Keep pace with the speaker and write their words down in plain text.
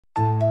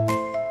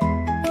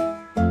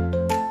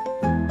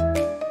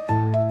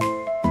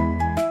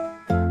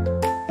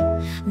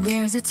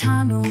There's a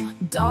tunnel,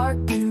 dark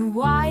and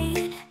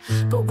wide,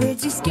 but we're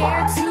too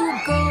scared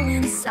to go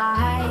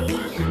inside.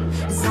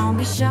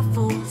 Zombies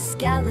shuffle,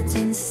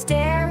 skeletons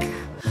stare.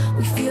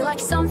 We feel like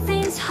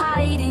something's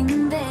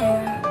hiding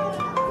there.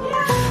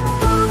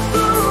 Ooh,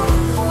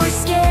 ooh, we're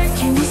scared,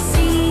 can you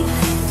see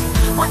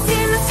what's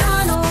in the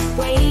tunnel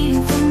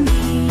waiting for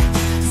me?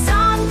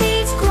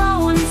 Zombies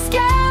growing,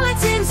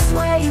 skeletons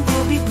sway.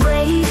 We'll be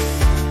brave,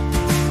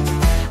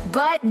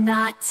 but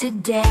not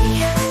today.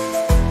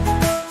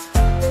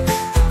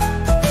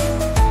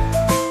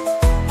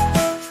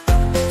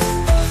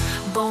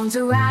 Bones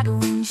are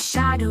rattling,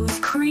 shadows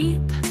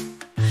creep.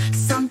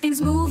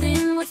 Something's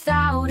moving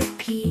without a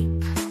peep.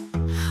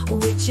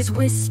 Witches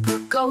whisper,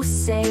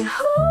 ghosts say,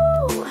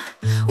 who?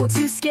 We're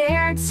too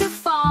scared to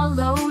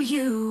follow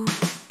you.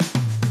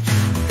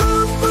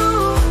 Ooh,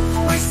 ooh,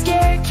 we're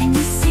scared, can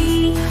you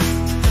see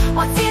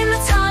what's in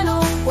the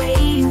tunnel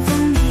waiting for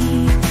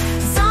me?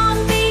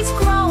 Zombies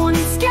growing,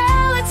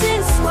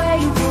 skeletons sway.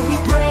 We'll be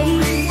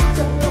brave,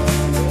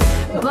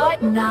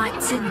 but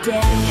not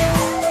today.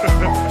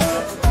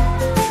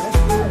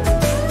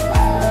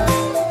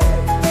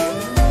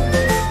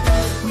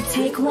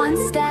 One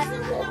step,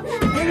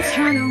 then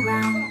turn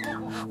around.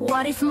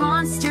 What if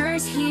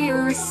monsters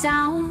hear a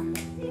sound?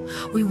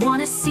 We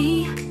wanna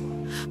see,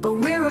 but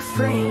we're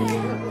afraid.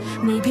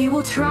 Maybe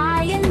we'll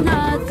try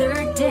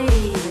another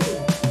day.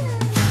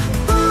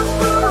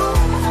 Ooh,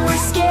 ooh,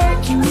 we're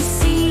scared, can you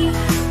see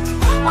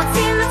what's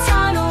in the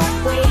tunnel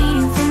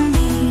waiting for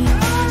me?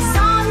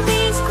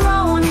 Zombies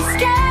growing,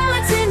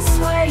 skeletons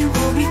sway.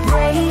 We'll be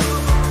brave,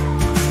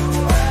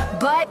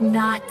 but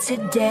not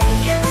today.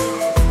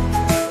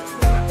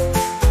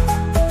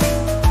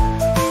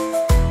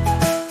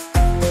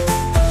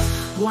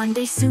 One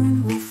day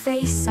soon we'll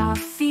face our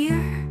fear,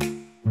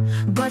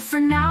 but for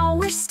now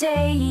we're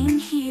staying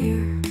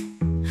here.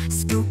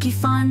 Spooky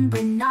fun,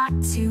 but not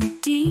too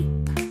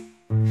deep.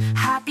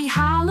 Happy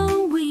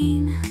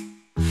Halloween,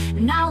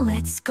 now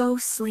let's go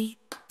sleep.